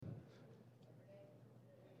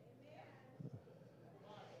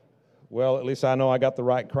Well, at least I know I got the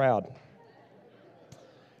right crowd.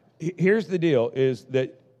 Here's the deal, is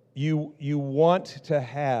that you want to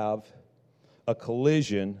have a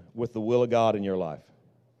collision with the will of God in your life.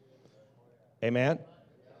 Amen?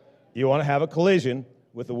 You want to have a collision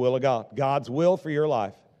with the will of God. God's will for your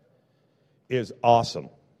life is awesome.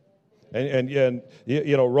 And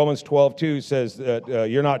you know, Romans 12:2 says that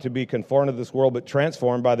you're not to be conformed to this world, but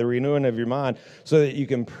transformed by the renewing of your mind, so that you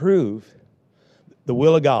can prove the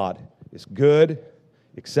will of God is good,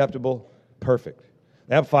 acceptable, perfect.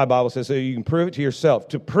 The Amplified Bible says so you can prove it to yourself.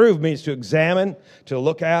 To prove means to examine, to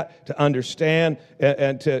look at, to understand,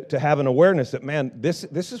 and to have an awareness that, man, this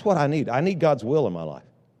is what I need. I need God's will in my life.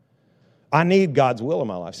 I need God's will in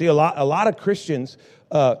my life. See, a lot of Christians,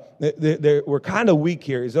 we're kind of weak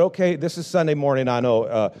here. Is it okay? This is Sunday morning, I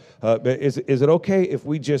know. But is it okay if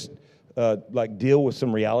we just like deal with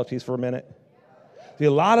some realities for a minute? See,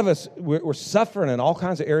 a lot of us, we're suffering in all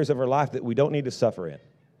kinds of areas of our life that we don't need to suffer in.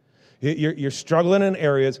 You're struggling in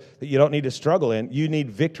areas that you don't need to struggle in. You need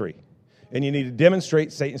victory. And you need to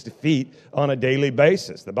demonstrate Satan's defeat on a daily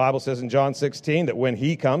basis. The Bible says in John 16 that when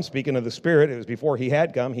he comes, speaking of the Spirit, it was before he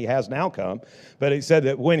had come, he has now come. But he said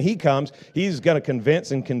that when he comes, he's going to convince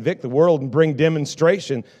and convict the world and bring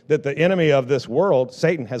demonstration that the enemy of this world,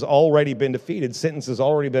 Satan, has already been defeated. Sentence has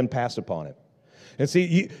already been passed upon him. And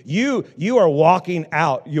see, you are walking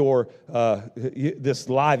out your this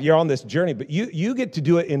life. You're on this journey, but you get to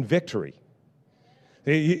do it in victory.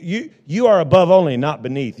 You are above only, not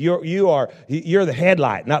beneath. You're the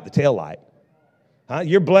headlight, not the tail light.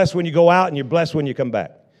 You're blessed when you go out, and you're blessed when you come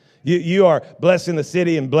back. You are blessed in the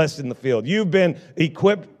city and blessed in the field. You've been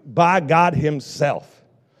equipped by God Himself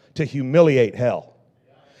to humiliate hell.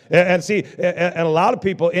 And see, and a lot of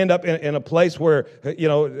people end up in a place where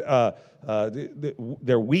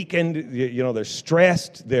they're weakened, they're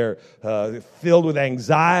stressed, they're filled with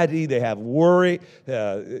anxiety, they have worry,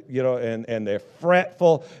 and they're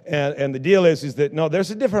fretful. And the deal is that, no,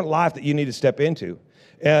 there's a different life that you need to step into.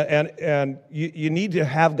 And you need to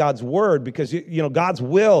have God's word, because, God's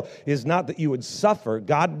will is not that you would suffer.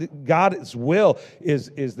 God's will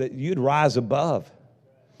is that you'd rise above.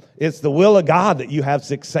 It's the will of God that you have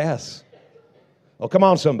success. Oh, come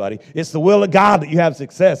on, somebody. It's the will of God that you have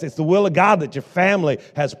success. It's the will of God that your family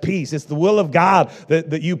has peace. It's the will of God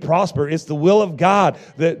that you prosper. It's the will of God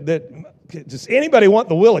that does anybody want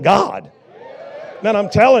the will of God? Man,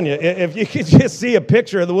 I'm telling you, if you could just see a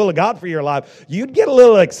picture of the will of God for your life, you'd get a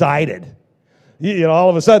little excited. All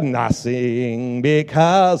of a sudden, I sing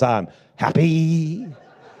because I'm happy.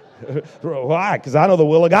 Why? Because I know the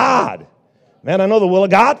will of God. Man, I know the will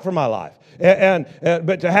of God for my life.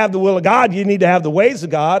 But to have the will of God, you need to have the ways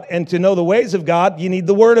of God. And to know the ways of God, you need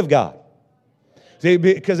the Word of God. See,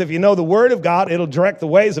 because if you know the Word of God, it'll direct the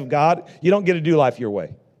ways of God. You don't get to do life your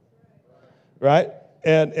way. Right?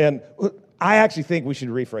 And I actually think we should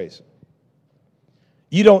rephrase.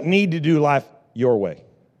 You don't need to do life your way.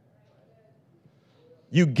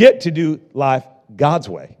 You get to do life God's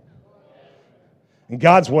way. And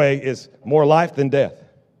God's way is more life than death,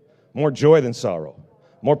 more joy than sorrow,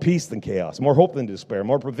 more peace than chaos, more hope than despair,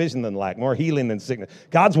 more provision than lack, more healing than sickness.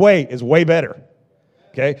 God's way is way better.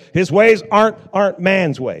 Okay? His ways aren't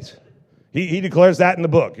man's ways. He declares that in the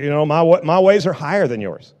book. My ways are higher than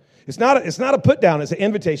yours. It's not a put down, it's an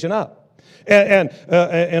invitation up. And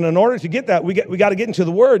in order to get that, we got to get into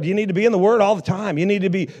the Word. You need to be in the Word all the time. You need to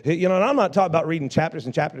be, and I'm not talking about reading chapters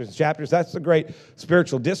and chapters and chapters. That's a great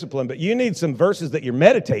spiritual discipline. But you need some verses that you're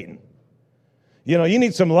meditating. You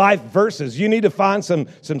need some life verses. You need to find some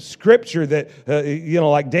scripture that,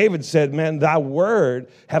 like David said, man, thy word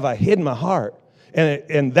have I hid in my heart.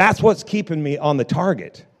 And that's what's keeping me on the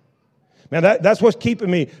target. Man, that's what's keeping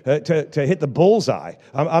me to hit the bullseye.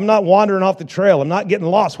 I'm not wandering off the trail. I'm not getting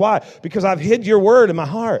lost. Why? Because I've hid your word in my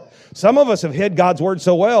heart. Some of us have hid God's word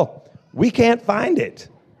so well, we can't find it.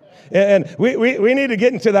 And we need to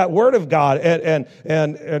get into that word of God,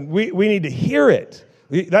 and we need to hear it.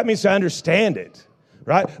 That means to understand it,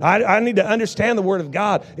 right? I need to understand the Word of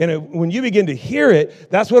God. And when you begin to hear it,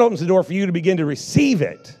 that's what opens the door for you to begin to receive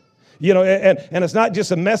it. And it's not just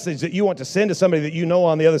a message that you want to send to somebody that you know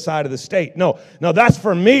on the other side of the state. No, that's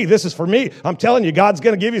for me. This is for me. I'm telling you, God's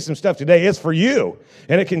going to give you some stuff today. It's for you.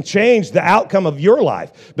 And it can change the outcome of your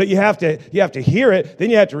life. But you have to hear it, then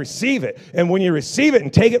you have to receive it. And when you receive it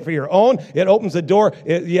and take it for your own, it opens the door.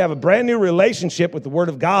 You have a brand new relationship with the Word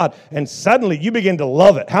of God, and suddenly you begin to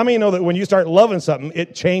love it. How many know that when you start loving something,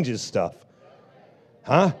 it changes stuff?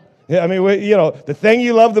 Huh? I mean, the thing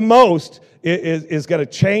you love the most is going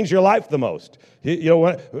to change your life the most.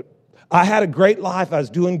 I had a great life. I was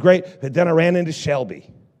doing great, but then I ran into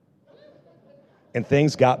Shelby. and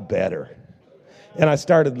things got better. And I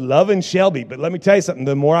started loving Shelby. But let me tell you something.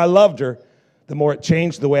 The more I loved her, the more it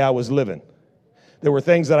changed the way I was living. There were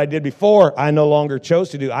things that I did before I no longer chose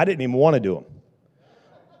to do. I didn't even want to do them.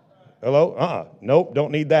 Hello? Nope,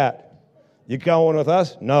 don't need that. You going with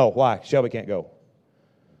us? No. Why? Shelby can't go.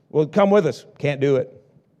 Well, come with us. Can't do it.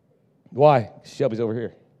 Why? Shelby's over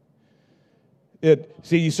here.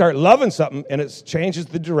 See, you start loving something, and it changes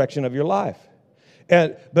the direction of your life.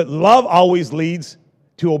 But love always leads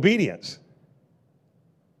to obedience.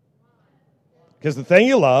 Because the thing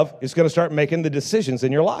you love is going to start making the decisions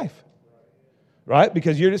in your life. Right?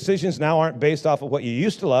 Because your decisions now aren't based off of what you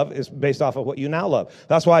used to love. It's based off of what you now love.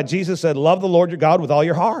 That's why Jesus said, love the Lord your God with all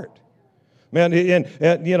your heart. Man,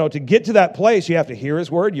 and you know, to get to that place, you have to hear His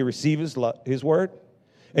word. You receive His word.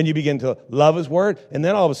 And you begin to love His word. And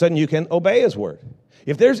then all of a sudden, you can obey His word.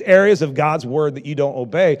 If there's areas of God's word that you don't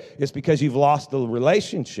obey, it's because you've lost the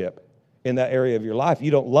relationship in that area of your life.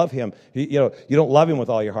 You don't love Him. You don't love Him with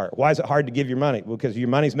all your heart. Why is it hard to give your money? Well, because your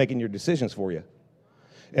money's making your decisions for you.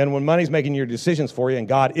 And when money's making your decisions for you and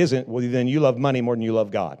God isn't, well, then you love money more than you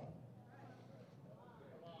love God.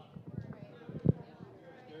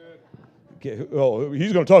 Oh,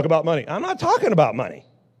 he's going to talk about money. I'm not talking about money.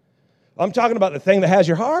 I'm talking about the thing that has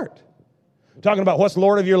your heart. I'm talking about what's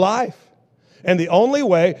Lord of your life. And the only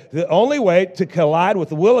way to collide with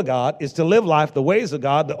the will of God is to live life the ways of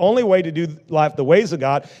God. The only way to do life the ways of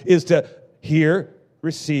God is to hear,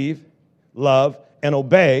 receive, love, and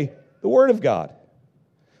obey the Word of God.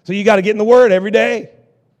 So you got to get in the Word every day.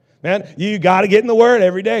 Man, you got to get in the Word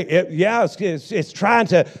every day. It's trying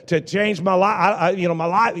to change my life. My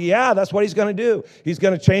life. Yeah, that's what He's going to do. He's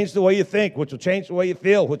going to change the way you think, which will change the way you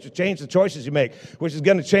feel, which will change the choices you make, which is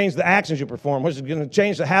going to change the actions you perform, which is going to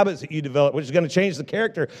change the habits that you develop, which is going to change the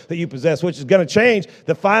character that you possess, which is going to change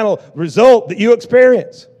the final result that you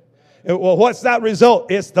experience. Well, what's that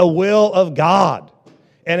result? It's the will of God.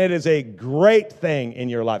 And it is a great thing in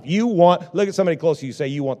your life. Look at somebody close to you, say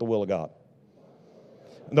you want the will of God.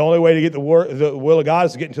 The only way to get the will of God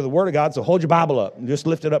is to get into the Word of God. So hold your Bible up and just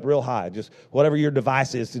lift it up real high. Just whatever your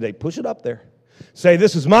device is today, push it up there. Say,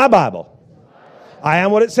 this is my Bible. I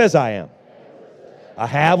am what it says I am. I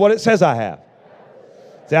have what it says I have.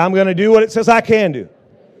 Say, I'm going to do what it says I can do.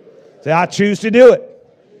 Say, I choose to do it.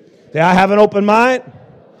 Say, I have an open mind.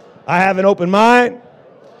 I have an open mind.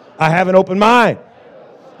 I have an open mind.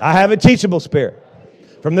 I have a teachable spirit.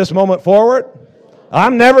 From this moment forward,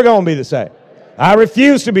 I'm never going to be the same. I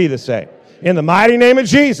refuse to be the same. In the mighty name of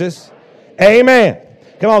Jesus, amen.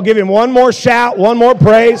 Come on, give Him one more shout, one more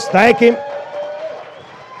praise. Thank Him.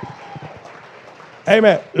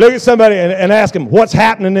 Amen. Look at somebody and ask them, what's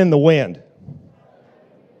happening in the wind?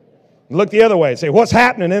 Look the other way and say, what's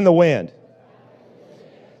happening in the wind?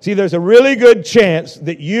 See, there's a really good chance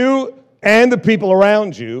that you and the people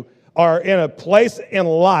around you are in a place in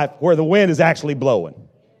life where the wind is actually blowing.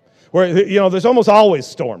 Where, there's almost always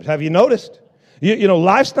storms. Have you noticed?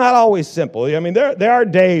 Life's not always simple. I mean, there are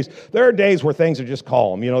days where things are just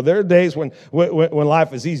calm. There are days when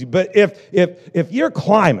life is easy. But if you're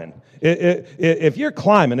climbing, if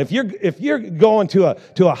you're going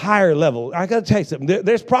to a higher level, I got to tell you something.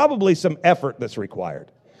 There's probably some effort that's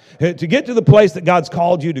required to get to the place that God's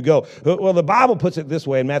called you to go. Well, the Bible puts it this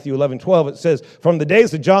way in Matthew 11:12. It says, "From the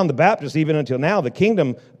days of John the Baptist even until now, the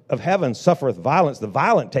kingdom of heaven suffereth violence. The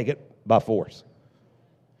violent take it by force."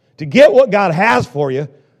 To get what God has for you,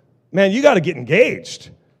 man, you got to get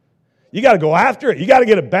engaged. You got to go after it. You got to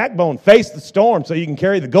get a backbone, face the storm so you can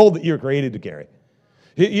carry the gold that you're created to carry.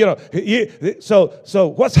 So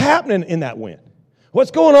what's happening in that wind?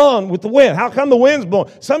 What's going on with the wind? How come the wind's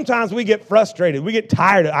blowing? Sometimes we get frustrated. We get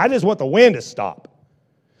tired. I just want the wind to stop.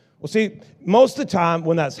 Well, see, most of the time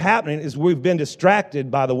when that's happening is we've been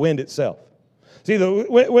distracted by the wind itself. See,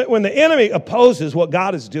 when the enemy opposes what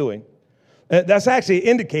God is doing, that's actually an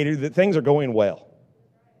indicator that things are going well.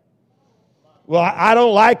 Well, I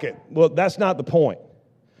don't like it. Well, that's not the point.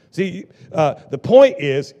 See, the point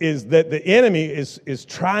is that the enemy is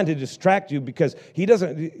trying to distract you because he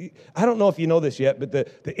doesn't. I don't know if you know this yet, but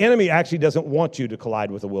the enemy actually doesn't want you to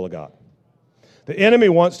collide with the will of God. The enemy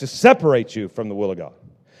wants to separate you from the will of God.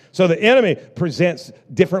 So the enemy presents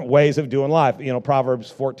different ways of doing life.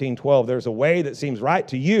 Proverbs 14:12. There's a way that seems right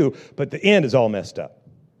to you, but the end is all messed up.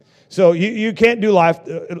 So you can't do life,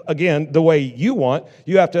 again, the way you want.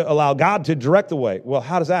 You have to allow God to direct the way. Well,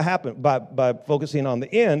 how does that happen? By focusing on the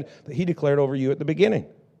end that He declared over you at the beginning.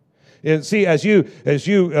 And see, as you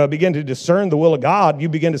begin to discern the will of God, you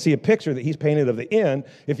begin to see a picture that He's painted of the end.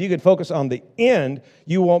 If you could focus on the end,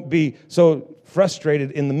 you won't be so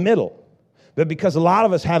frustrated in the middle. But because a lot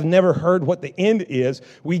of us have never heard what the end is,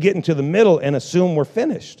 we get into the middle and assume we're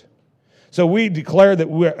finished. So we declare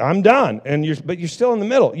that I'm done, but you're still in the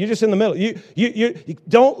middle. You're just in the middle. You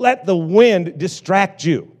don't let the wind distract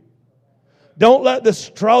you. Don't let the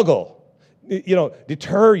struggle,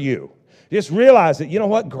 deter you. Just realize that, you know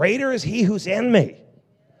what? Greater is He who's in me.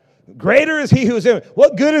 Greater is He who's in me.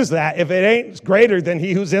 What good is that if it ain't greater than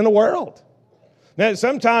He who's in the world? Now,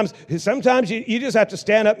 sometimes you just have to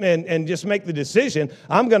stand up and just make the decision.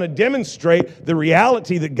 I'm going to demonstrate the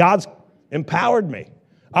reality that God's empowered me.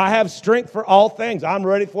 I have strength for all things. I'm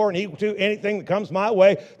ready for and equal to anything that comes my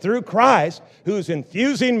way through Christ, who's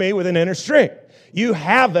infusing me with an inner strength. You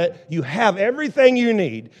have it. You have everything you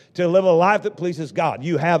need to live a life that pleases God.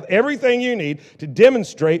 You have everything you need to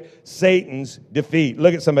demonstrate Satan's defeat.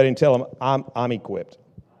 Look at somebody and tell them, I'm equipped.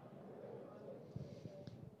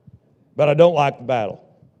 But I don't like the battle.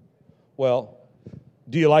 Well,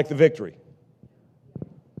 do you like the victory?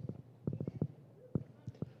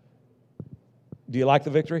 Do you like the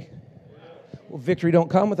victory? Well, victory don't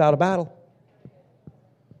come without a battle.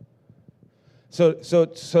 So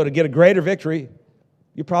to get a greater victory,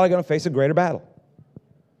 you're probably going to face a greater battle.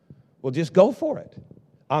 Well, just go for it.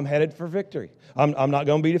 I'm headed for victory. I'm not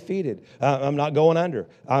going to be defeated. I'm not going under.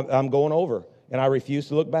 I'm going over, and I refuse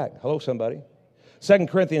to look back. Hello, somebody. 2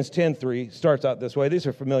 Corinthians 10:3 starts out this way. These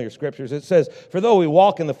are familiar scriptures. It says, "For though we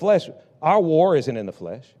walk in the flesh, our war isn't in the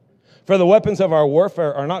flesh. For the weapons of our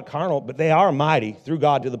warfare are not carnal, but they are mighty through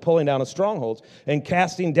God to the pulling down of strongholds and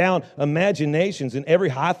casting down imaginations and every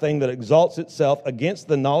high thing that exalts itself against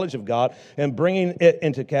the knowledge of God and bringing it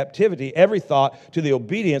into captivity, every thought to the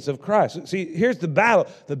obedience of Christ." See, here's the battle.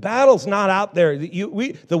 The battle's not out there.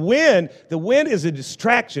 The wind is a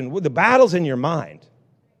distraction. The battle's in your mind.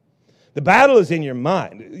 The battle is in your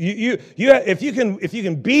mind. If you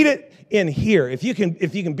can beat it in here, if you can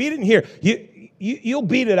beat it in here, you'll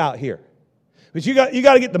beat it out here. But you got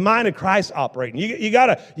to get the mind of Christ operating. You got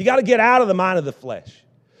to get out of the mind of the flesh.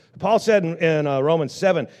 Paul said in Romans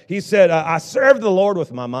 7, he said, "I serve the Lord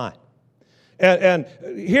with my mind." And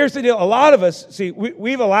here's the deal: a lot of us, see,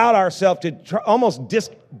 we've allowed ourselves to almost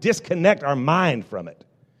disconnect our mind from it.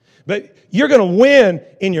 But you're going to win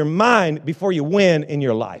in your mind before you win in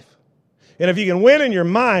your life. And if you can win in your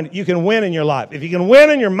mind, you can win in your life. If you can win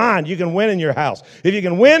in your mind, you can win in your house. If you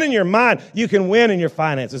can win in your mind, you can win in your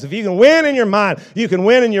finances. If you can win in your mind, you can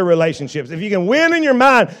win in your relationships. If you can win in your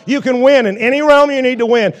mind, you can win in any realm you need to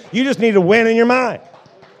win. You just need to win in your mind.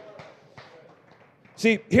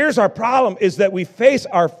 See, here's our problem, is that we face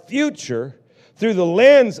our future through the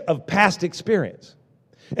lens of past experience.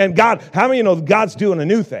 And God, how many of you know God's doing a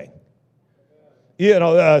new thing?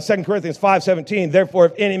 2 Corinthians 5:17, "Therefore,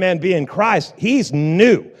 if any man be in Christ, he's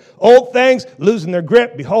new. Old things losing their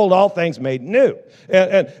grip, behold, all things made new."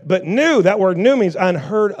 But new, that word new means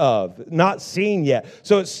unheard of, not seen yet.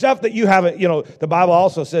 So it's stuff that you haven't, the Bible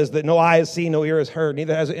also says that no eye has seen, no ear has heard,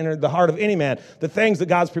 neither has it entered the heart of any man. The things that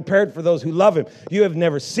God's prepared for those who love Him. You have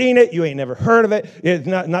never seen it. You ain't never heard of it. It's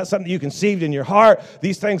not something you conceived in your heart.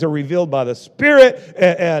 These things are revealed by the Spirit,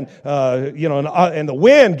 and the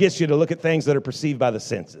wind gets you to look at things that are perceived by the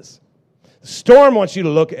senses. The storm wants you to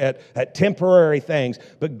look at temporary things,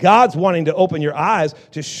 but God's wanting to open your eyes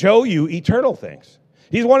to show you eternal things.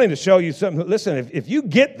 He's wanting to show you something. Listen, if you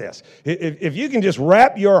get this, if you can just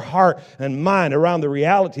wrap your heart and mind around the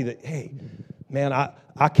reality that, hey, man,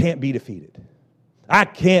 I can't be defeated. I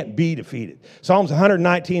can't be defeated. Psalms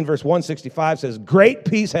 119, verse 165 says, "Great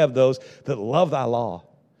peace have those that love thy law,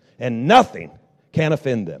 and nothing can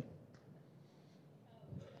offend them."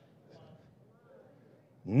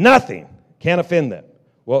 Nothing can offend them.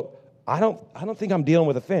 Well, I don't think I'm dealing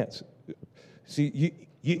with offense. See,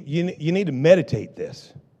 you need to meditate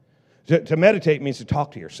this. To meditate means to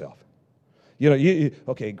talk to yourself.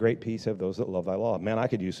 Okay, great peace have those that love thy law. Man, I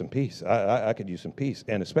could use some peace. I could use some peace,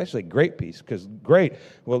 and especially great peace, because great,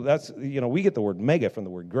 well, that's, we get the word mega from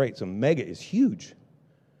the word great, so mega is huge.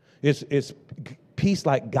 It's peace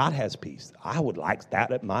like God has peace. I would like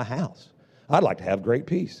that at my house. I'd like to have great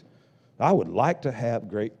peace. I would like to have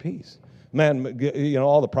great peace. Man,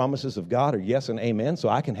 all the promises of God are yes and amen, so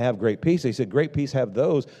I can have great peace. He said, "Great peace have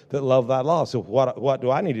those that love thy law." So what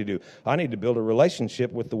do I need to do? I need to build a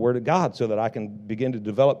relationship with the Word of God so that I can begin to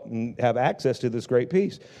develop and have access to this great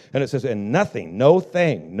peace. And it says, "And nothing, no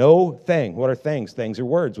thing." What are things? Things are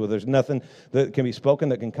words. Well, there's nothing that can be spoken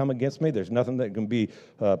that can come against me. There's nothing that can be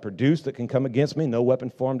produced that can come against me. No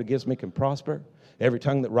weapon formed against me can prosper. Every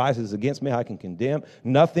tongue that rises against me, I can condemn.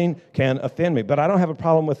 Nothing can offend me. But I don't have a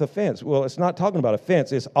problem with offense. Well, Well, it's not talking about a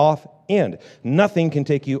fence. It's off end. Nothing can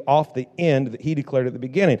take you off the end that he declared at the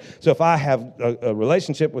beginning. So if I have a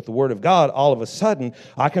relationship with the Word of God, all of a sudden,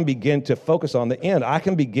 I can begin to focus on the end. I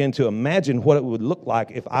can begin to imagine what it would look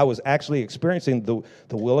like if I was actually experiencing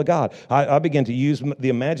the will of God. I begin to use the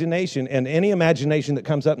imagination, and any imagination that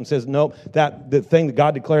comes up and says, nope, the thing that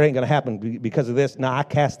God declared ain't going to happen because of this. Now I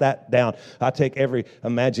cast that down. I take every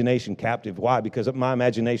imagination captive. Why? Because my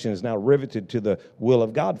imagination is now riveted to the will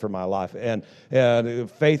of God for my life. And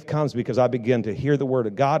faith comes because I begin to hear the Word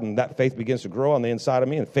of God, and that faith begins to grow on the inside of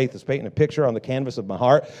me, and faith is painting a picture on the canvas of my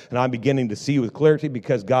heart, and I'm beginning to see with clarity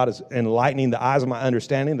because God is enlightening the eyes of my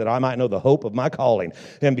understanding that I might know the hope of my calling.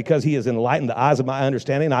 And because he has enlightened the eyes of my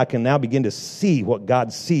understanding, I can now begin to see what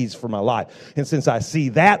God sees for my life. And since I see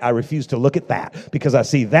that, I refuse to look at that. Because I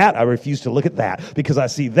see that, I refuse to look at that. Because I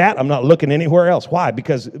see that, I'm not looking anywhere else. Why?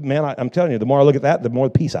 Because, man, I'm telling you, the more I look at that, the more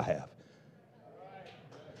peace I have.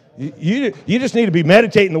 You just need to be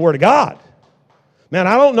meditating the Word of God. Man,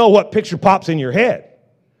 I don't know what picture pops in your head.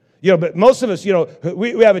 But most of us,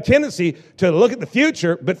 we have a tendency to look at the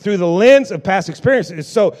future, but through the lens of past experiences.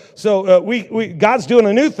 So God's doing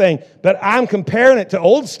a new thing, but I'm comparing it to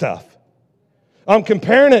old stuff. I'm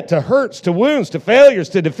comparing it to hurts, to wounds, to failures,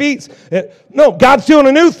 to defeats. No, God's doing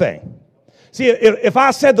a new thing. See, if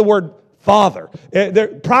I said the word Father, there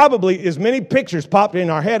probably as many pictures popped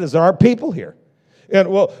in our head as there are people here. And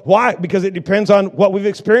well, why? Because it depends on what we've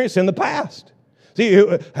experienced in the past. See,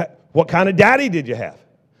 what kind of daddy did you have?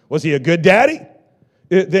 Was he a good daddy?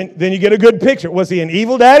 Then you get a good picture. Was he an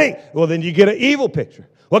evil daddy? Well, then you get an evil picture.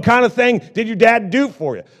 What kind of thing did your dad do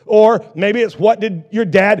for you? Or maybe it's what did your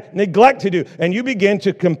dad neglect to do? And you begin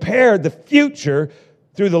to compare the future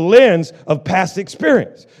through the lens of past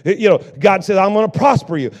experience. God said, I'm going to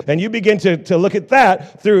prosper you. And you begin to look at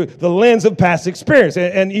that through the lens of past experience.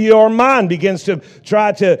 And your mind begins to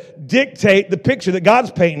try to dictate the picture that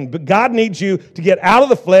God's painting. But God needs you to get out of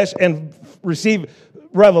the flesh and receive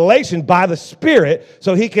revelation by the Spirit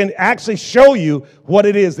so he can actually show you what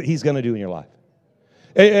it is that he's going to do in your life.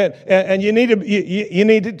 And you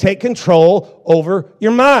need to take control over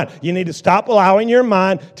your mind. You need to stop allowing your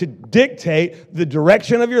mind to dictate the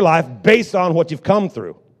direction of your life based on what you've come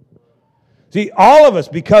through. See, all of us,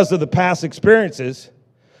 because of the past experiences,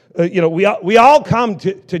 we all come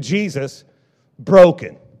to Jesus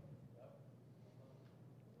broken.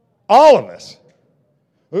 All of us.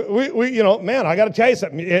 Man, I got to tell you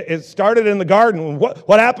something. It started in the garden.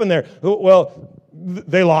 What happened there? Well,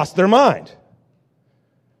 they lost their mind.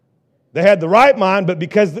 They had the right mind, but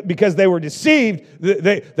because they were deceived,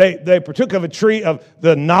 they partook of a tree of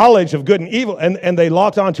the knowledge of good and evil, and they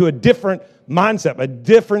locked onto a different mindset, a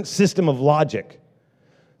different system of logic.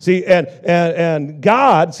 See, and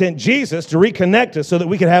God sent Jesus to reconnect us so that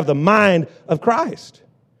we could have the mind of Christ.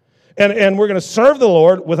 And we're going to serve the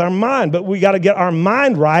Lord with our mind, but we got to get our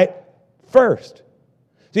mind right first.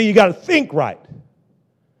 See, you got to think right.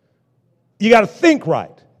 You got to think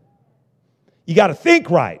right. You got to think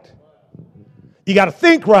right. You got to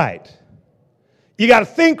think right. You got to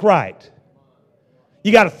think right.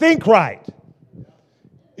 You got to think right.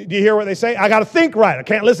 Do you hear what they say? I got to think right. I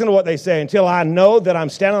can't listen to what they say until I know that I'm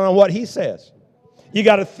standing on what he says. You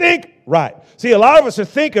got to think right. See, a lot of us are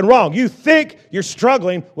thinking wrong. You think you're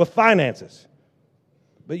struggling with finances,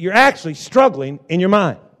 but you're actually struggling in your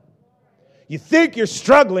mind. You think you're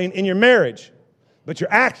struggling in your marriage, but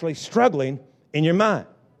you're actually struggling in your mind.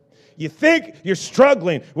 You think you're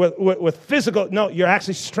struggling with physical. No, you're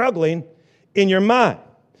actually struggling in your mind.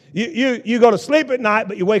 You go to sleep at night,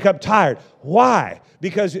 but you wake up tired. Why?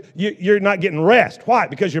 Because you're not getting rest. Why?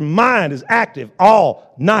 Because your mind is active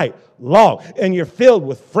all night long. And you're filled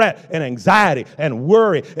with fret and anxiety and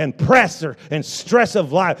worry and pressure and stress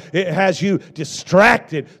of life. It has you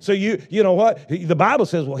distracted. So you know what? The Bible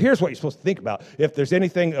says, well, here's what you're supposed to think about. If there's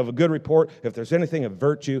anything of a good report, if there's anything of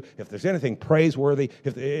virtue, if there's anything praiseworthy,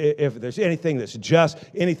 if there's anything that's just,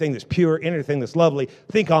 anything that's pure, anything that's lovely,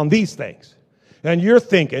 think on these things. And you're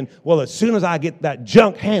thinking, well, as soon as I get that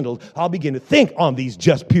junk handled, I'll begin to think on these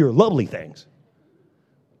just pure, lovely things.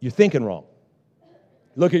 You're thinking wrong.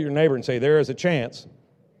 Look at your neighbor and say, there is a chance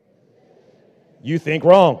you think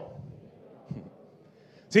wrong.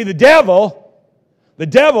 See, the devil,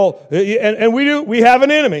 and we have an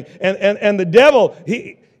enemy, and the devil,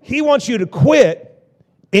 he wants you to quit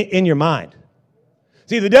in your mind.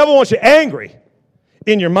 See, the devil wants you angry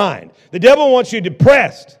in your mind. The devil wants you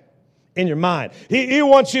depressed in your mind. He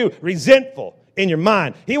wants you resentful in your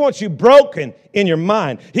mind. He wants you broken in your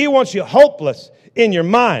mind. He wants you hopeless in your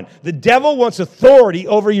mind. The devil wants authority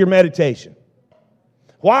over your meditation.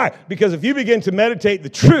 Why? Because if you begin to meditate the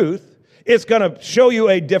truth, it's going to show you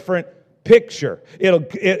a different picture.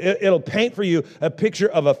 It'll paint for you a picture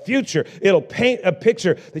of a future. It'll paint a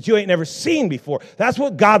picture that you ain't never seen before. That's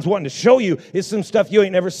what God's wanting to show you, is some stuff you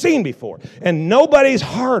ain't never seen before. And nobody's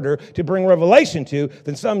harder to bring revelation to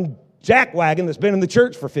than some jackwagon that's been in the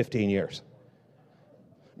church for 15 years.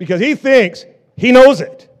 Because he thinks he knows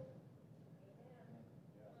it.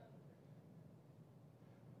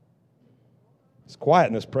 It's quiet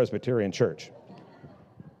in this Presbyterian church.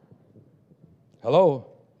 Hello?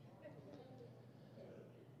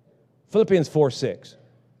 Philippians 4:6.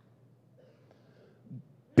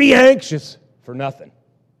 Be anxious for nothing.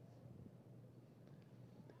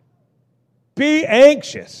 Be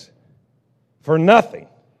anxious for nothing.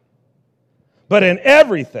 But in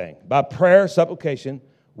everything, by prayer, supplication,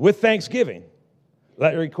 with thanksgiving,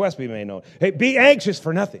 let your requests be made known. Hey, be anxious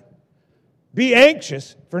for nothing. Be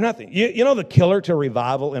anxious for nothing. You know the killer to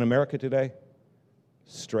revival in America today?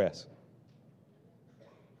 Stress.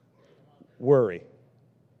 Worry.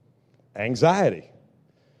 Anxiety.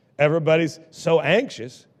 Everybody's so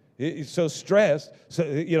anxious, so stressed,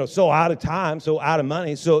 so out of time, so out of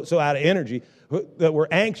money, so out of energy, that we're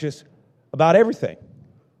anxious about everything.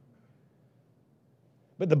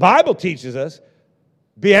 But the Bible teaches us,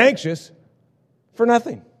 be anxious for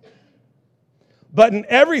nothing. But in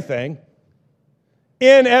everything,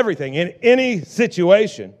 in any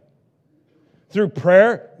situation, through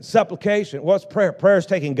prayer, supplication. What's prayer? Prayer is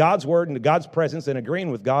taking God's word into God's presence and agreeing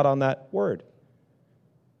with God on that word.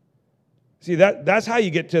 See, that's how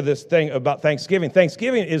you get to this thing about Thanksgiving.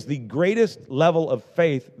 Thanksgiving is the greatest level of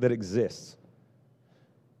faith that exists.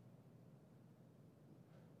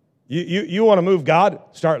 You want to move God?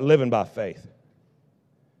 Start living by faith.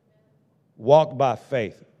 Walk by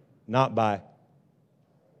faith, not by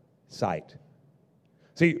sight.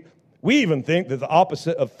 See, we even think that the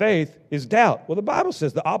opposite of faith is doubt. Well, the Bible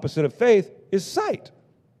says the opposite of faith is sight.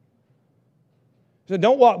 So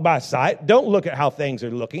don't walk by sight. Don't look at how things are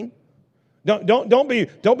looking. Don't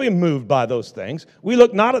be moved by those things. We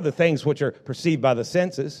look not at the things which are perceived by the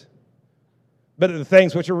senses, but at the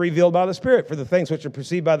things which are revealed by the Spirit. For the things which are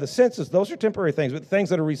perceived by the senses, those are temporary things. But the things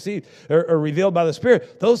that are revealed by the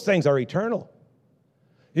Spirit, those things are eternal.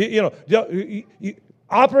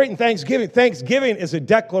 Operate in thanksgiving. Thanksgiving is a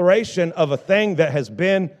declaration of a thing that has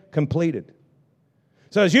been completed.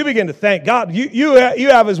 So as you begin to thank God, you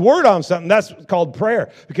have His Word on something. That's called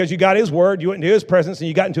prayer. Because you got His Word, you went into His presence, and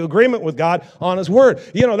you got into agreement with God on His Word.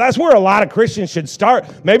 That's where a lot of Christians should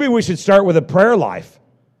start. Maybe we should start with a prayer life.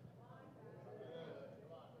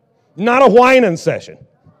 Not a whining session.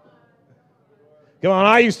 Come on,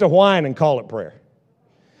 I used to whine and call it prayer.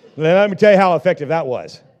 Let me tell you how effective that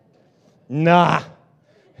was. Nah.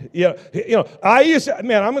 I used to,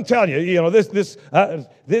 man, I'm going to tell you,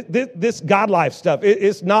 this God life stuff,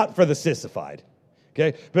 it's not for the sissified,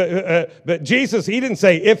 okay? But Jesus, He didn't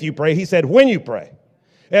say if you pray, He said when you pray.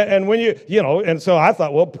 And when and so I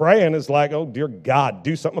thought, well, praying is like, oh, dear God,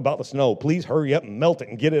 do something about the snow. Please hurry up and melt it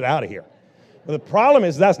and get it out of here. Well, the problem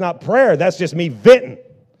is that's not prayer. That's just me venting.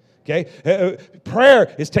 Okay?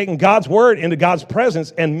 Prayer is taking God's word into God's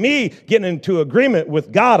presence and me getting into agreement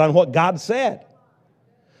with God on what God said.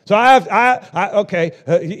 So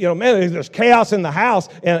there's chaos in the house,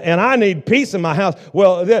 and I need peace in my house.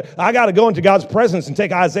 Well, I got to go into God's presence and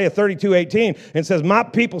take Isaiah 32:18, and it says, my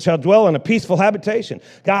people shall dwell in a peaceful habitation.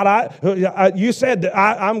 God, you said that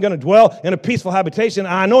I'm going to dwell in a peaceful habitation.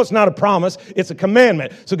 I know it's not a promise, it's a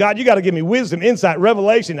commandment. So God, you got to give me wisdom, insight,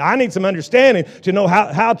 revelation. I need some understanding to know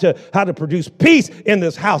how to produce peace in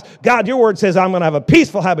this house. God, your word says I'm going to have a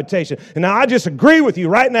peaceful habitation. And now I just agree with you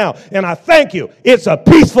right now, and I thank you. It's a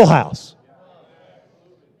peaceful house.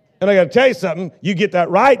 And I got to tell you something, you get that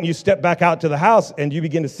right and you step back out to the house and you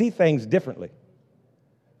begin to see things differently.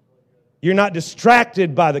 You're not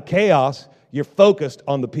distracted by the chaos, you're focused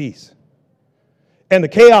on the peace. And the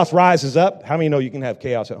chaos rises up. How many know you can have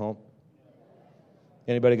chaos at home?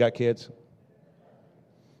 Anybody got kids?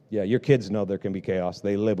 Yeah, your kids know there can be chaos.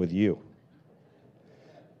 They live with you.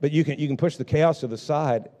 But you can push the chaos to the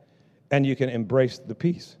side and you can embrace the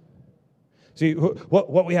peace. See,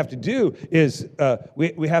 what we have to do is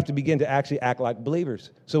we have to begin to actually act like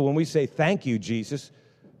believers. So when we say, thank you, Jesus,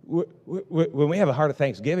 when we have a heart of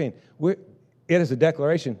thanksgiving, it is a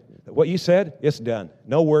declaration that what you said, it's done.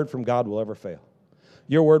 No word from God will ever fail.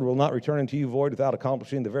 Your word will not return unto you void without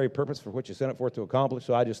accomplishing the very purpose for which you sent it forth to accomplish.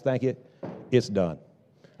 So I just thank you. It's done.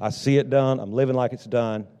 I see it done. I'm living like it's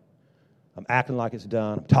done. I'm acting like it's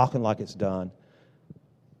done. I'm talking like it's done.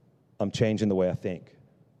 I'm changing the way I think.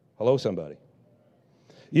 Hello, somebody.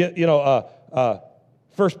 1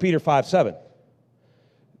 Peter 5:7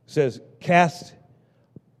 says, cast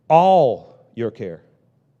all your care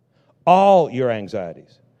all your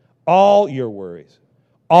anxieties, all your worries,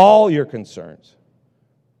 all your concerns.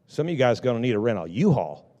 Some of you guys are going to need to rent a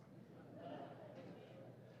U-Haul.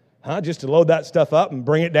 Just to load that stuff up and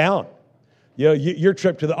bring it down. Your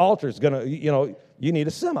trip to the altar is going to, you need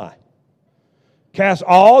a semi. Cast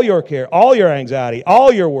all your care, all your anxiety,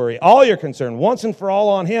 all your worry, all your concern, once and for all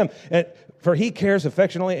on Him. For He cares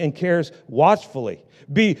affectionately and cares watchfully.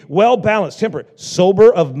 Be well-balanced, temperate,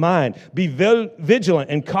 sober of mind. Be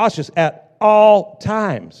vigilant and cautious at all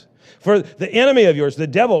times. For the enemy of yours, the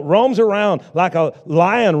devil, roams around like a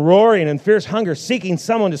lion roaring in fierce hunger, seeking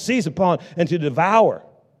someone to seize upon and to devour.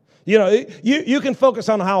 You can focus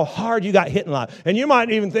on how hard you got hit in life. And you might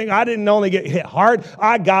even think, I didn't only get hit hard,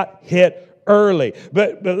 I got hit early.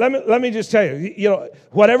 But let me just tell you,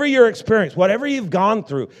 whatever your experience, whatever you've gone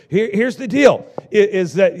through, here's the deal,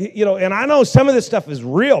 is that, and I know some of this stuff is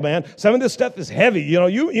real, man. Some of this stuff is heavy.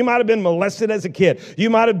 You might have been molested as a kid. You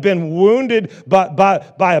might have been wounded by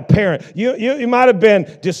a parent. You might have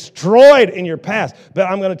been destroyed in your past. But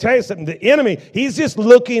I'm going to tell you something. The enemy, he's just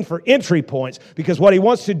looking for entry points, because what he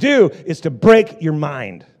wants to do is to break your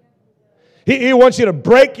mind. He wants you to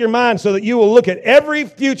break your mind so that you will look at every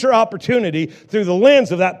future opportunity through the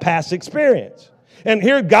lens of that past experience. And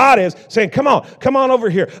here God is saying, come on over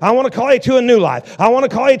here. I want to call you to a new life. I want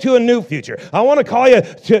to call you to a new future. I want to call you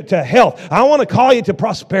to health. I want to call you to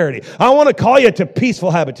prosperity. I want to call you to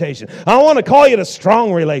peaceful habitation. I want to call you to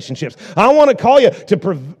strong relationships. I want to call you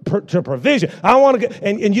to provision. I want to,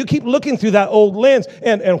 and you keep looking through that old lens.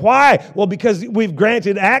 And why? Well, because we've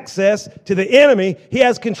granted access to the enemy. He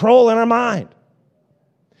has control in our mind.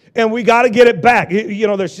 And we got to get it back.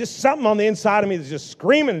 There's just something on the inside of me that's just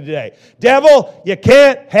screaming today. Devil, you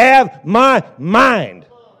can't have my mind.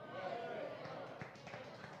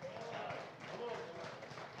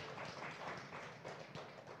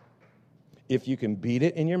 If you can beat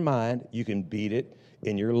it in your mind, you can beat it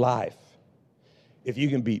in your life. If you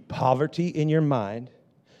can beat poverty in your mind,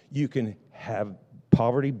 you can have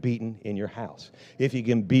poverty beaten in your house. If you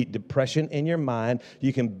can beat depression in your mind,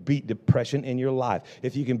 you can beat depression in your life.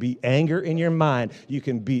 If you can beat anger in your mind, you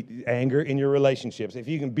can beat anger in your relationships. If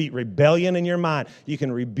you can beat rebellion in your mind, you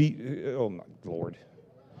can oh my Lord.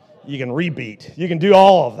 You can rebeat. You can do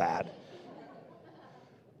all of that.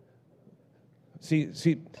 See,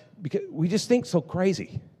 because we just think so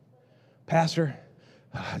crazy. Pastor,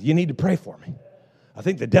 you need to pray for me. I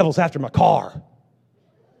think the devil's after my car.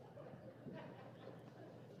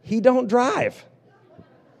 He don't drive.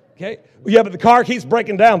 Okay? Yeah, but the car keeps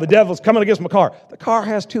breaking down. The devil's coming against my car. The car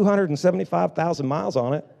has 275,000 miles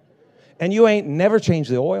on it, and you ain't never changed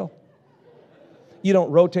the oil. You don't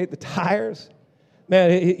rotate the tires.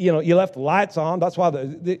 Man, you left the lights on. That's why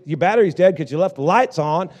your battery's dead, because you left the lights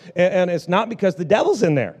on, and it's not because the devil's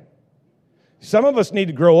in there. Some of us need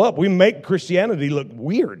to grow up. We make Christianity look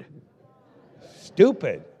weird,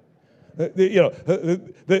 stupid.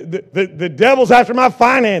 The devil's after my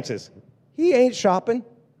finances. He ain't shopping.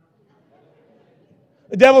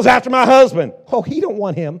 The devil's after my husband. Oh, he don't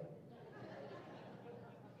want him.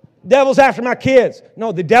 The devil's after my kids.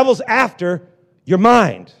 No, the devil's after your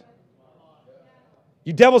mind.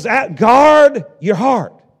 Guard your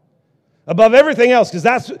heart above everything else, because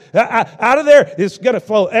that's out of there is going to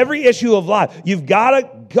flow every issue of life. You've got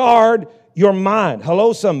to guard your mind.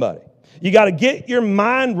 Hello, somebody. You got to get your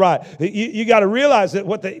mind right. You got to realize that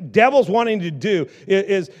what the devil's wanting to do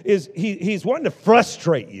is he's wanting to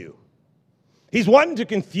frustrate you. He's wanting to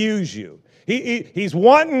confuse you. He's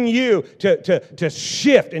wanting you to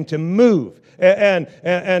shift and to move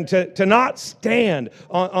and to not stand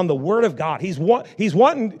on the Word of God. He's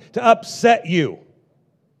wanting to upset you.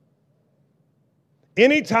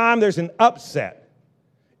 Anytime there's an upset,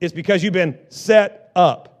 it's because you've been set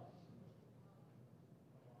up.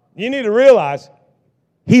 You need to realize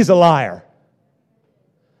he's a liar.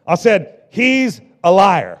 I said, he's a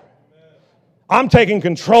liar. I'm taking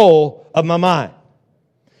control of my mind.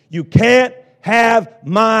 You can't have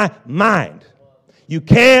my mind. You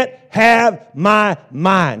can't have my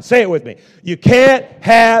mind. Say it with me. You can't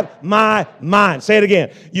have my mind. Say it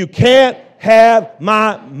again. You can't have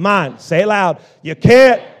my mind. Say it loud. You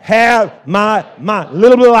can't have my mind. A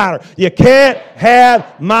little bit louder. You can't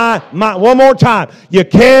have my mind. One more time. You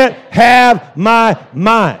can't have my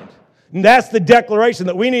mind. And that's the declaration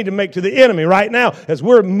that we need to make to the enemy right now as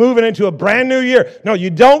we're moving into a brand new year. No, you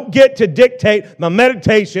don't get to dictate my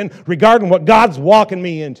meditation regarding what God's walking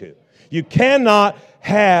me into. You cannot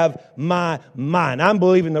have my mind. I'm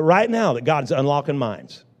believing that right now that God's unlocking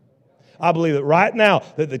minds. I believe that right now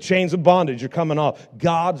that the chains of bondage are coming off.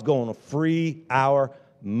 God's going to free our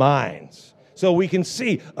minds. So we can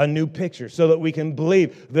see a new picture, so that we can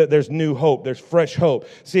believe that there's new hope, there's fresh hope.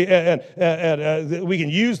 See, and we can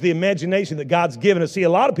use the imagination that God's given us. See, a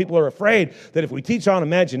lot of people are afraid that if we teach on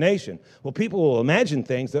imagination, well, people will imagine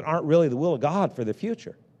things that aren't really the will of God for their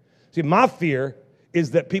future. See, my fear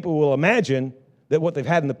is that people will imagine that what they've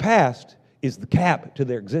had in the past is the cap to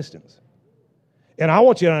their existence. And I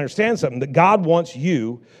want you to understand something, that God wants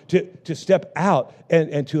you to step out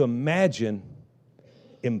and to imagine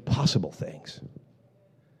impossible things.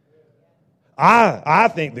 I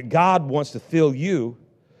think that God wants to fill you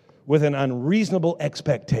with an unreasonable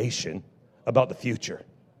expectation about the future.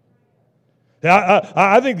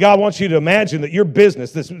 I think God wants you to imagine that your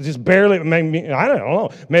business, this just barely, I don't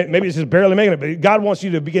know, maybe it's just barely making it, but God wants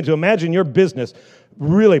you to begin to imagine your business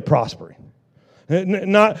really prospering.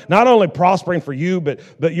 Not only prospering for you, but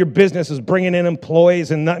your business is bringing in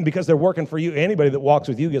employees, and not because they're working for you. Anybody that walks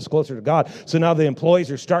with you gets closer to God. So now the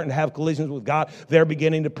employees are starting to have collisions with God. They're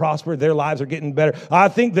beginning to prosper. Their lives are getting better. I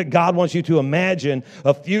think that God wants you to imagine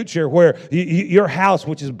a future where your house,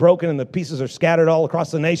 which is broken and the pieces are scattered all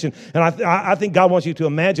across the nation, and I think God wants you to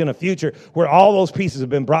imagine a future where all those pieces have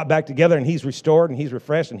been brought back together, and He's restored, and He's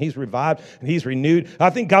refreshed, and He's revived, and He's renewed. I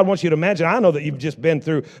think God wants you to imagine. I know that you've just been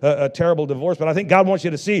through a terrible divorce, but I think God wants you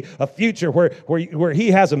to see a future where He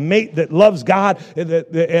has a mate that loves God,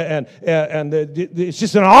 and it's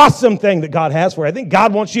just an awesome thing that God has for you. I think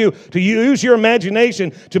God wants you to use your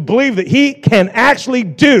imagination to believe that He can actually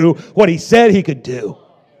do what He said He could do.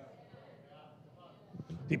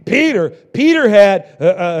 Peter had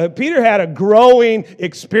a growing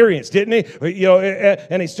experience, didn't he? You know,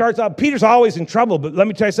 and he starts out. Peter's always in trouble, but let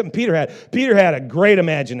me tell you something. Peter had a great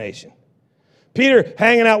imagination. Peter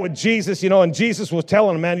hanging out with Jesus, you know, and Jesus was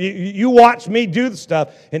telling him, man, you watch me do the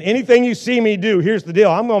stuff, and anything you see me do, here's the deal.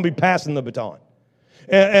 I'm going to be passing the baton.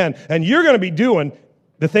 And you're going to be doing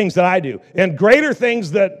the things that I do. And greater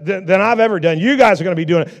things than I've ever done. You guys are going to be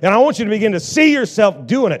doing it. And I want you to begin to see yourself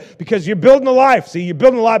doing it, because you're building a life. See, you're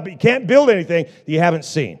building a life, but you can't build anything that you haven't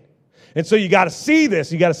seen. And so you got to see this.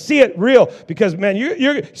 You got to see it real, because, man,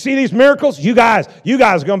 you see these miracles? You guys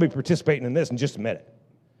are going to be participating in this in just a minute.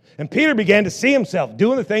 And Peter began to see himself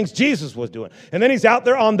doing the things Jesus was doing. And then he's out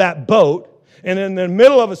there on that boat, and in the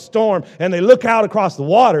middle of a storm, and they look out across the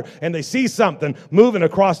water, and they see something moving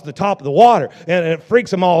across the top of the water, and it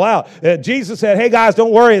freaks them all out. Jesus said, hey, guys,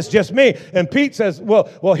 don't worry, it's just me. And Pete says,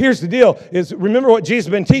 well, here's the deal, is remember what Jesus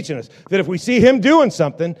has been teaching us, that if we see Him doing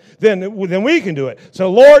something, then we can do it.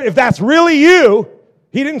 So, Lord, if that's really you,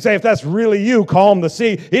 He didn't say, if that's really you, calm the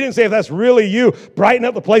sea. He didn't say, if that's really you, brighten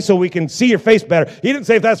up the place so we can see your face better. He didn't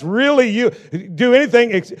say, if that's really you, do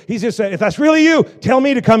anything. He just said, if that's really you, tell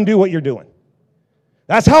me to come do what you're doing.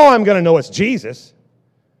 That's how I'm going to know it's Jesus.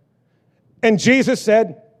 And Jesus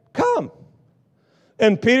said, come.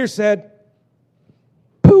 And Peter said,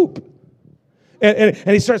 poop. And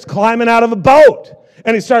he starts climbing out of a boat.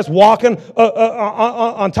 And he starts walking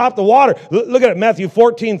on top of the water. Look at it, Matthew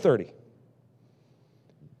 14:30.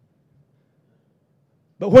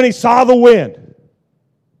 But when he saw the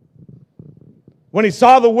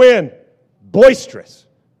wind boisterous,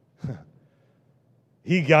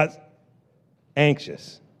 he got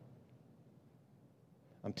anxious.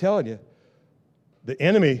 I'm telling you, the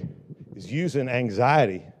enemy is using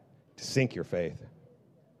anxiety to sink your faith.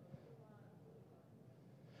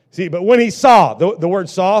 See, but when he saw, the word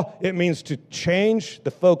saw, it means to change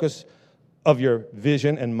the focus of your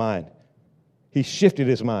vision and mind. He shifted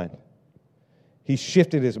his mind. He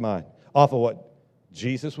shifted his mind off of what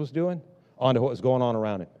Jesus was doing onto what was going on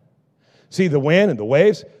around him. See, the wind and the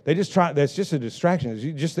waves, that's just a distraction.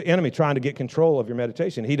 It's just the enemy trying to get control of your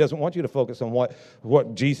meditation. He doesn't want you to focus on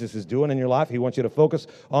what Jesus is doing in your life. He wants you to focus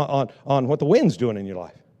on what the wind's doing in your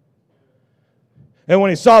life. And when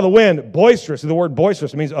he saw the wind, boisterous, the word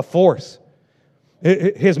boisterous means a force.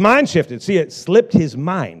 His mind shifted. See, it slipped his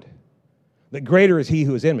mind that greater is He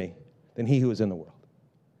who is in me than he who is in the world.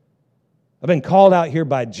 I've been called out here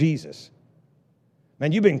by Jesus.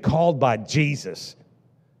 Man, you've been called by Jesus.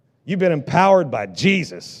 You've been empowered by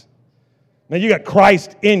Jesus. Man, you got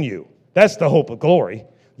Christ in you. That's the hope of glory.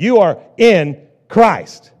 You are in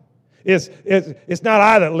Christ. It's not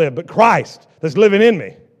I that live, but Christ that's living in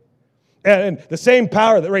me. And the same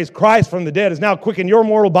power that raised Christ from the dead is now quickening your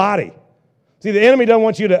mortal body. See, the enemy doesn't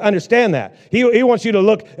want you to understand that. He wants you to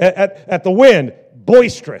look at the wind,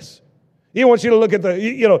 boisterous. He wants you to look at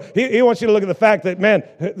he wants you to look at the fact that, man,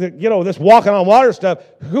 this walking on water stuff,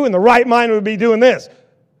 who in the right mind would be doing this?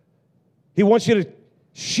 He wants you to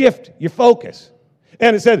shift your focus.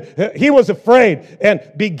 And it said he was afraid and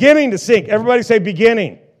beginning to sink. Everybody say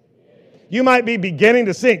beginning. You might be beginning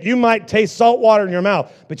to sink. You might taste salt water in your mouth,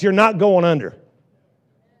 but you're not going under.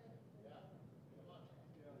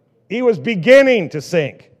 He was beginning to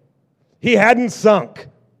sink. He hadn't sunk.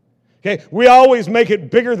 Okay, we always make it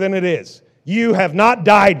bigger than it is. You have not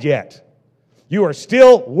died yet. You are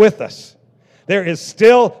still with us. There is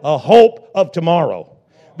still a hope of tomorrow.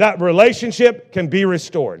 That relationship can be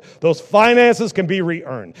restored. Those finances can be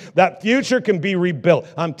re-earned. That future can be rebuilt.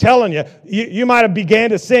 I'm telling you, you might have began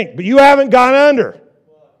to sink, but you haven't gone under.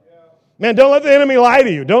 Man, don't let the enemy lie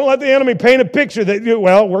to you. Don't let the enemy paint a picture that,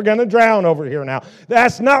 we're going to drown over here now.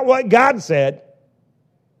 That's not what God said.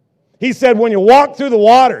 He said, when you walk through the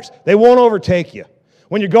waters, they won't overtake you.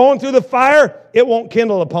 When you're going through the fire, it won't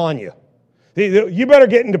kindle upon you. You better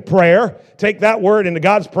get into prayer, take that word into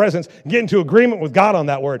God's presence, get into agreement with God on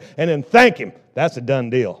that word, and then thank Him. That's a done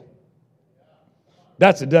deal.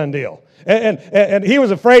 That's a done deal. And he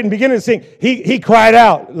was afraid and beginning to sing. He cried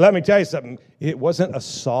out. Let me tell you something. It wasn't a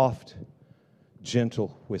soft,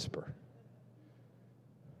 gentle whisper.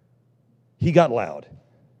 He got loud.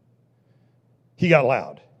 He got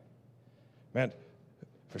loud. Man,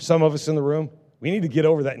 for some of us in the room, we need to get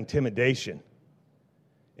over that intimidation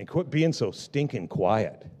and quit being so stinking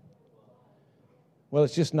quiet. Well,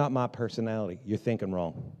 it's just not my personality. You're thinking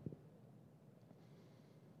wrong.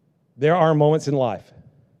 There are moments in life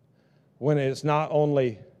when it's not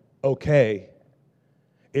only okay,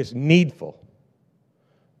 it's needful.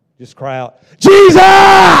 Just cry out,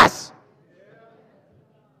 Jesus!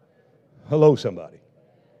 Hello, somebody.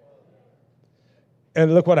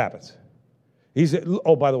 And look what happens.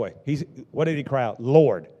 By the way, what did he cry out?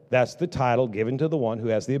 Lord. That's the title given to the one who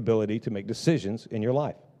has the ability to make decisions in your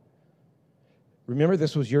life. Remember,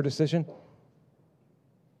 this was your decision?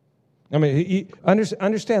 I mean,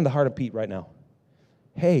 understand the heart of Pete right now.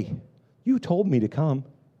 Hey, you told me to come.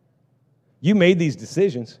 You made these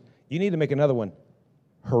decisions. You need to make another one.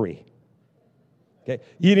 Hurry. Okay?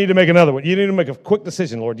 You need to make another one. You need to make a quick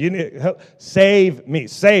decision, Lord. You need help. Save me.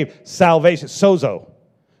 Save salvation. Sozo.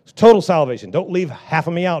 It's total salvation. Don't leave half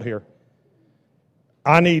of me out here.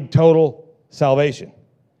 I need total salvation.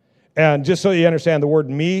 And just so you understand, the word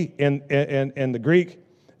me in the Greek,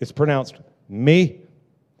 it's pronounced me,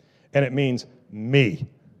 and it means me.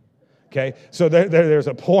 Okay? So there's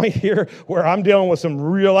a point here where I'm dealing with some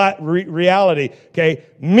reality. Okay?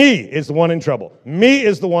 Me is the one in trouble. Me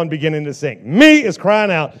is the one beginning to sink. Me is crying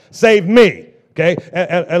out, save me. Okay?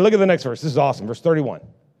 And look at the next verse. This is awesome. Verse 31.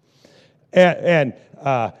 And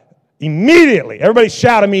immediately, everybody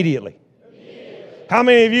shout immediately. How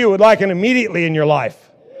many of you would like an immediately in your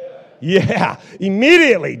life? Yeah.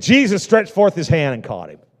 Immediately, Jesus stretched forth His hand and caught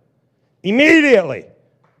him. Immediately.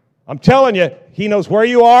 I'm telling you, He knows where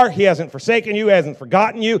you are. He hasn't forsaken you. He hasn't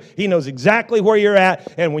forgotten you. He knows exactly where you're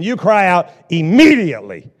at. And when you cry out,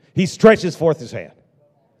 immediately, He stretches forth His hand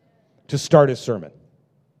to start His sermon.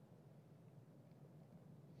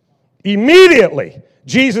 Immediately,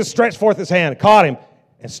 Jesus stretched forth His hand, caught him,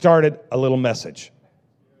 and started a little message.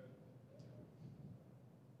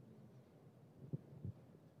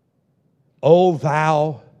 O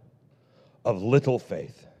thou of little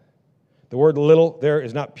faith. The word little there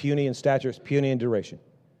is not puny in stature, it's puny in duration.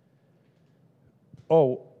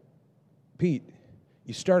 Oh, Pete,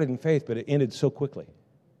 you started in faith, but it ended so quickly.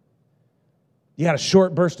 You had a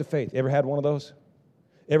short burst of faith. Ever had one of those?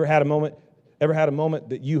 Ever had a moment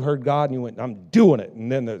that you heard God and you went, I'm doing it.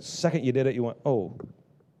 And then the second you did it, you went, oh,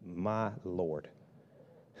 my Lord.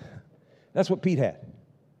 That's what Pete had.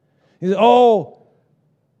 He said, oh,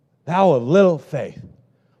 thou of little faith,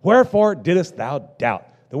 wherefore didst thou doubt?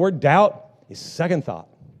 The word doubt is second thought.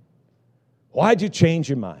 Why'd you change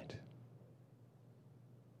your mind?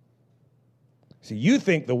 See, you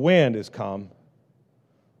think the wind has come.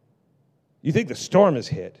 You think the storm has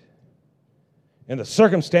hit. And the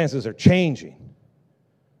circumstances are changing.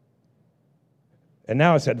 And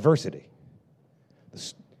now it's adversity.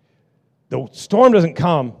 The storm doesn't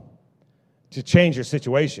come to change your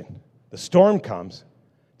situation. The storm comes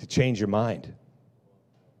to change your mind.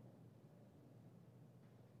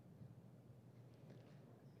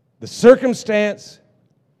 The circumstance,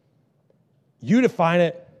 you define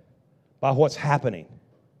it by what's happening.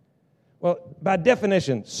 Well, by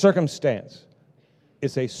definition, circumstance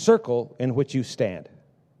is a circle in which you stand.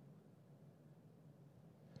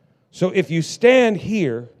 So if you stand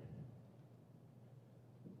here,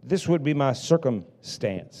 this would be my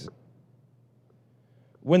circumstance.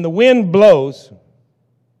 When the wind blows,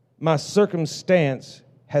 my circumstance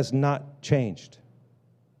has not changed.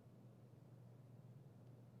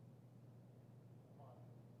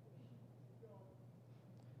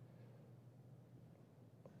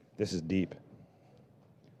 This is deep.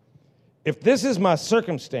 If this is my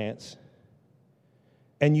circumstance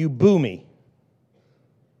and you boo me,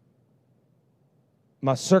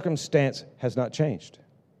 my circumstance has not changed.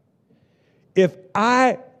 If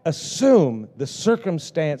I assume the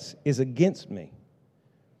circumstance is against me,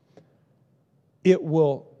 it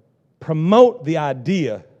will promote the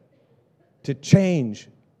idea to change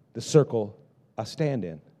the circle I stand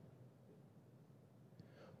in.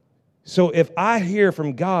 So if I hear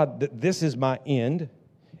from God that this is my end,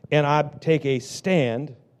 and I take a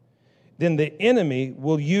stand, then the enemy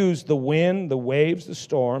will use the wind, the waves, the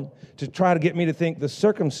storm to try to get me to think the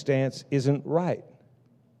circumstance isn't right.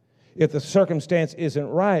 If the circumstance isn't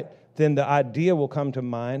right, then the idea will come to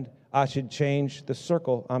mind, I should change the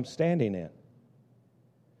circle I'm standing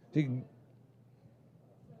in.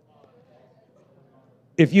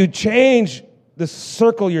 If you change the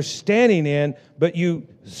circle you're standing in, but you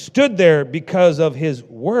stood there because of His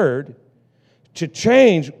Word, to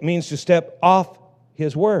change means to step off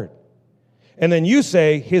His Word. And then you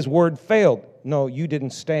say, His Word failed. No, you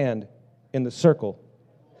didn't stand in the circle.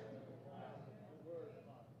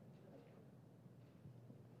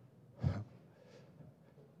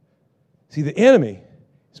 See, the enemy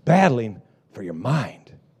is battling for your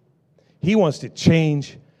mind. He wants to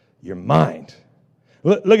change your mind.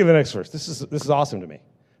 Look at the next verse. This is awesome to me.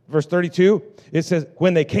 Verse 32, it says,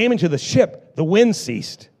 when they came into the ship, the wind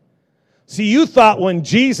ceased. See, you thought when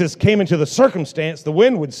Jesus came into the circumstance, the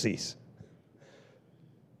wind would cease.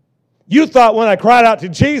 You thought when I cried out to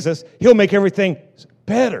Jesus, He'll make everything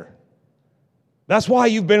better. That's why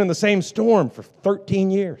you've been in the same storm for 13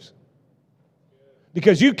 years.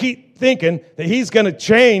 Because you keep thinking that He's going to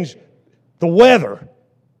change the weather.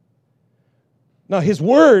 Now, His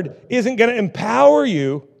Word isn't going to empower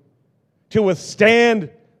you to withstand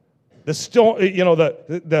the storm,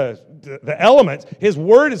 the elements. His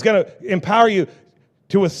Word is going to empower you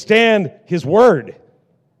to withstand His Word.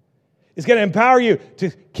 It's going to empower you to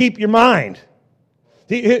keep your mind.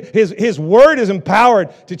 His Word is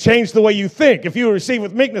empowered to change the way you think. If you receive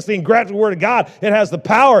with meekness the engrafted Word of God, it has the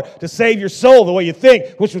power to save your soul the way you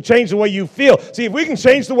think, which will change the way you feel. See, if we can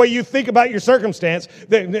change the way you think about your circumstance,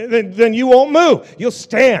 then you won't move. You'll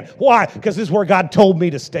stand. Why? Because this is where God told me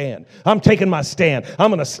to stand. I'm taking my stand. I'm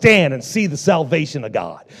going to stand and see the salvation of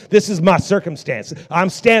God. This is my circumstance. I'm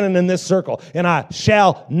standing in this circle, and I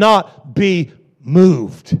shall not be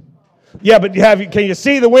moved. Yeah, but can you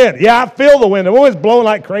see the wind? Yeah, I feel the wind. The wind's blowing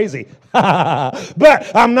like crazy.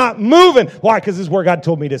 But I'm not moving. Why? Because this is where God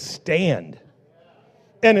told me to stand.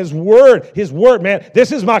 And His Word, man,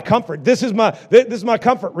 this is my comfort. This is my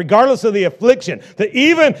comfort, regardless of the affliction. That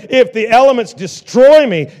even if the elements destroy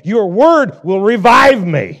me, your Word will revive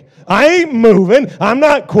me. I ain't moving. I'm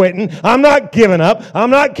not quitting. I'm not giving up. I'm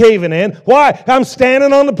not caving in. Why? I'm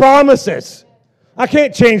standing on the promises. I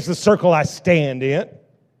can't change the circle I stand in.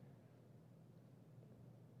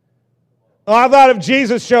 Oh, I thought if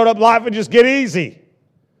Jesus showed up, life would just get easy.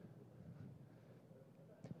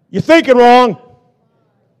 You're thinking wrong.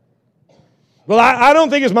 Well, I don't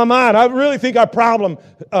think it's my mind. I really think our problem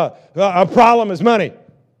is money.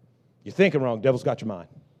 You're thinking wrong. Devil's got your mind.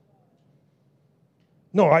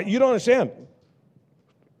 No, you don't understand.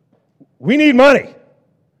 We need money.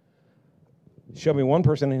 Show me one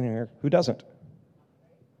person in here who doesn't.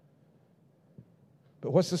 But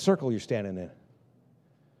what's the circle you're standing in?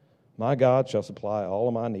 My God shall supply all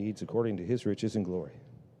of my needs according to His riches and glory.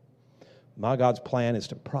 My God's plan is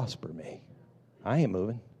to prosper me. I ain't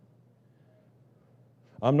moving.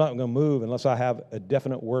 I'm not going to move unless I have a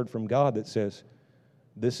definite word from God that says,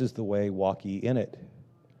 this is the way, walk ye in it.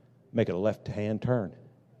 Make it a left-hand turn.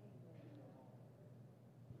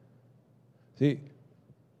 See,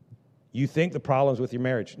 you think the problem's with your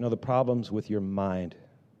marriage. No, the problem's with your mind.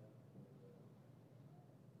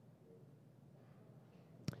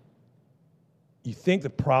 You think the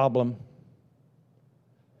problem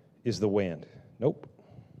is the wind. Nope.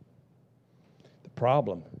 The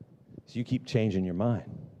problem is you keep changing your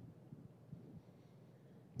mind.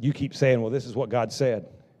 You keep saying, well, this is what God said.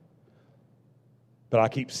 But I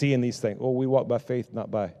keep seeing these things. Oh, we walk by faith, not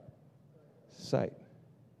by sight.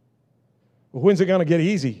 Well, when's it going to get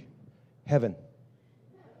easy? Heaven.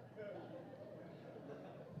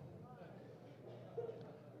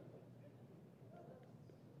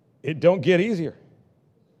 It don't get easier.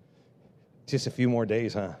 Just a few more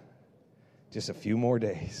days, huh? Just a few more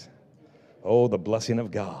days. Oh, the blessing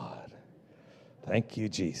of God. Thank you,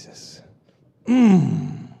 Jesus.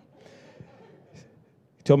 He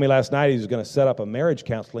told me last night he was going to set up a marriage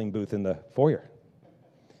counseling booth in the foyer.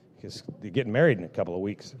 Because they're getting married in a couple of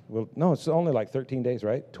weeks. Well, no, it's only like 13 days,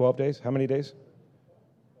 right? 12 days? How many days?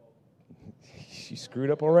 She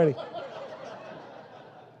screwed up already.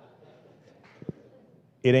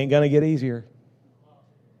 It ain't going to get easier.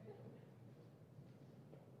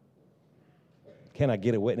 Can I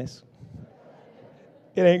get a witness?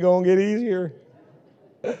 It ain't going to get easier.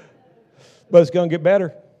 But it's going to get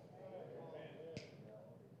better.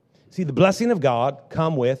 See, the blessing of God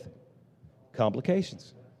come with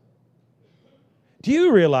complications. Do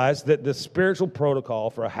you realize that the spiritual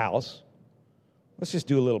protocol for a house, let's just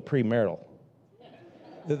do a little premarital.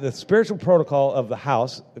 The spiritual protocol of the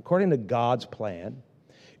house, according to God's plan,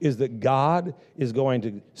 is that God is going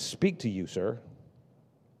to speak to you, sir.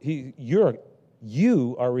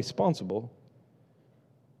 You are responsible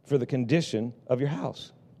for the condition of your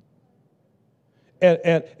house.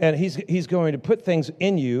 And he's going to put things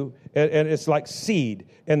in you, and it's like seed.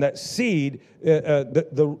 And that seed,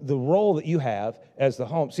 the role that you have as the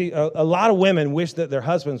home. See, a lot of women wish that their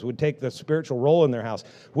husbands would take the spiritual role in their house,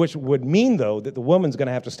 which would mean, though, that the woman's going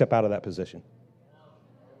to have to step out of that position.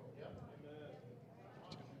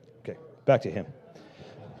 Okay, back to him.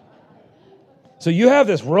 So you have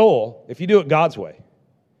this role, if you do it God's way,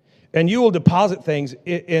 and you will deposit things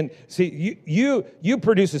in. See, you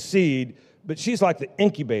produce a seed, but she's like the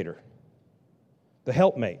incubator, the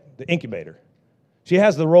helpmate, the incubator. She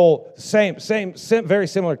has the role, same, very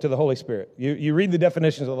similar to the Holy Spirit. You read the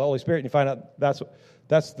definitions of the Holy Spirit, and you find out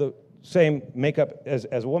that's the same makeup as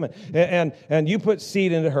a woman. And you put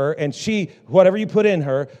seed into her, and she, whatever you put in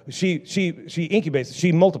her, she incubates,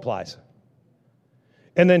 she multiplies.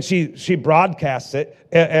 And then she broadcasts it,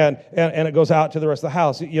 and it goes out to the rest of the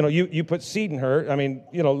house. You know, you put seed in her. I mean,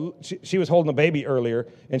 you know, she was holding a baby earlier,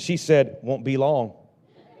 and she said, "Won't be long."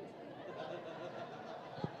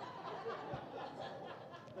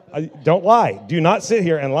 Don't lie. Do not sit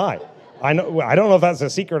here and lie. I don't know if that's a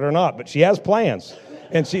secret or not, but she has plans.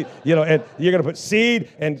 And she, you know, and you're going to put seed,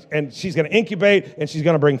 and she's going to incubate, and she's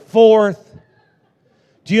going to bring forth.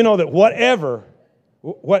 Do you know that whatever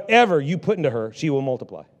you put into her, she will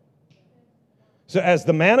multiply? So as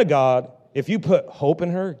the man of God, if you put hope in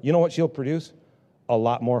her, you know what she'll produce? A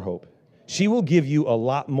lot more hope. She will give you a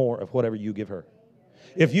lot more of whatever you give her.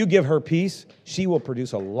 If you give her peace, she will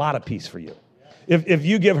produce a lot of peace for you. If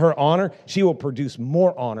you give her honor, she will produce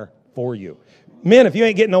more honor for you. Men, if you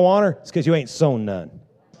ain't getting no honor, it's because you ain't sown none.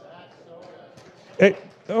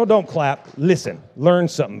 Don't clap. Listen. Learn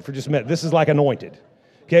something for just a minute. This is like anointed.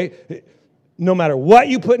 Okay? No matter what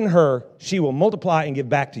you put in her, she will multiply and give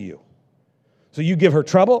back to you. So you give her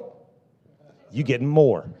trouble, you get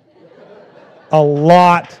more. A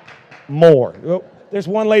lot more. There's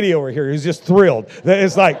one lady over here who's just thrilled.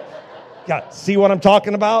 It's like, God, see what I'm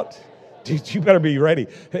talking about? Dude, you better be ready.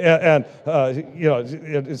 And you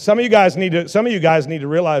know, some of you guys need to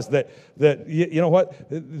realize that you know what,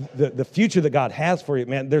 the future that God has for you,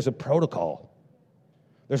 man. There's a protocol.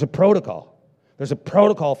 There's a protocol. There's a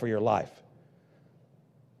protocol for your life.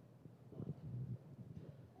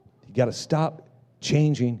 You got to stop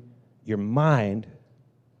changing your mind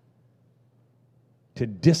to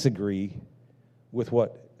disagree with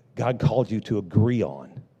what God called you to agree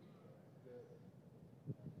on.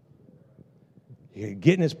 You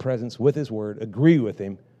get in His presence with His Word, agree with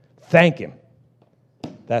Him, thank Him.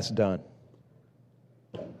 That's done.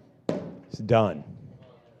 It's done.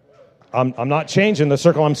 I'm not changing the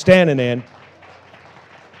circle I'm standing in.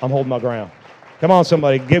 I'm holding my ground. Come on,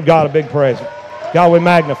 somebody, give God a big praise. God, we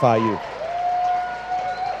magnify you.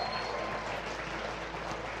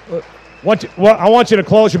 I want you to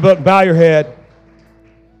close your book, bow your head,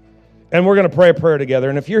 and we're going to pray a prayer together.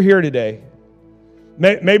 And if you're here today,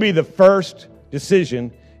 maybe the first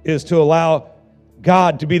decision is to allow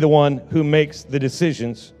God to be the one who makes the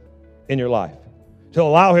decisions in your life. To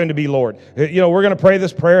allow Him to be Lord. You know, we're going to pray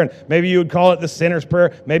this prayer, and maybe you would call it the sinner's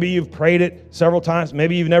prayer. Maybe you've prayed it several times.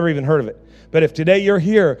 Maybe you've never even heard of it. But if today you're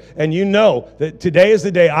here and you know that today is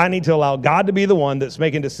the day I need to allow God to be the one that's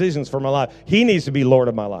making decisions for my life, He needs to be Lord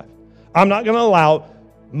of my life. I'm not going to allow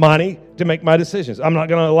money to make my decisions. I'm not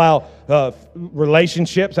going to allow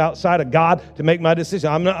relationships outside of God to make my decision.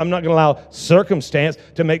 I'm not going to allow circumstance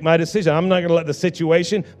to make my decision. I'm not going to let the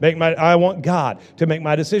situation make I want God to make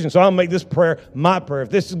my decision. So I'll make this prayer my prayer. If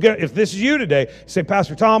this is good, if this is you today, say,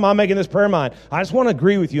 Pastor Thom, I'm making this prayer mine. I just want to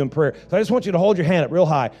agree with you in prayer. So I just want you to hold your hand up real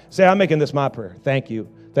high. Say, I'm making this my prayer. Thank you.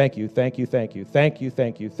 Thank you. Thank you. Thank you. Thank you.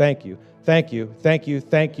 Thank you. Thank you. Thank you. Thank you.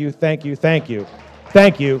 Thank you. Thank you. Thank you.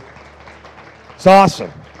 Thank you. It's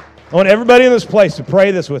awesome. I want everybody in this place to pray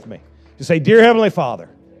this with me. To say, Dear Heavenly Father,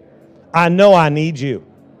 I know I need you.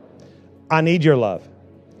 I need your love.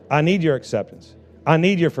 I need your acceptance. I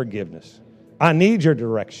need your forgiveness. I need your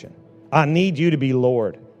direction. I need you to be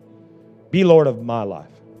Lord. Be Lord of my life.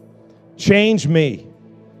 Change me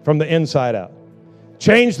from the inside out.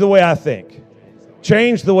 Change the way I think.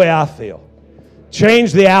 Change the way I feel.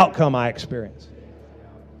 Change the outcome I experience.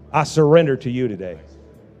 I surrender to you today.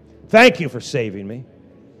 Thank you for saving me.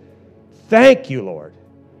 Thank you, Lord,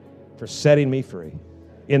 for setting me free.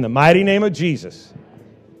 In the mighty name of Jesus,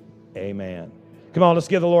 amen. Come on, let's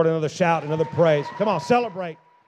give the Lord another shout, another praise. Come on, celebrate.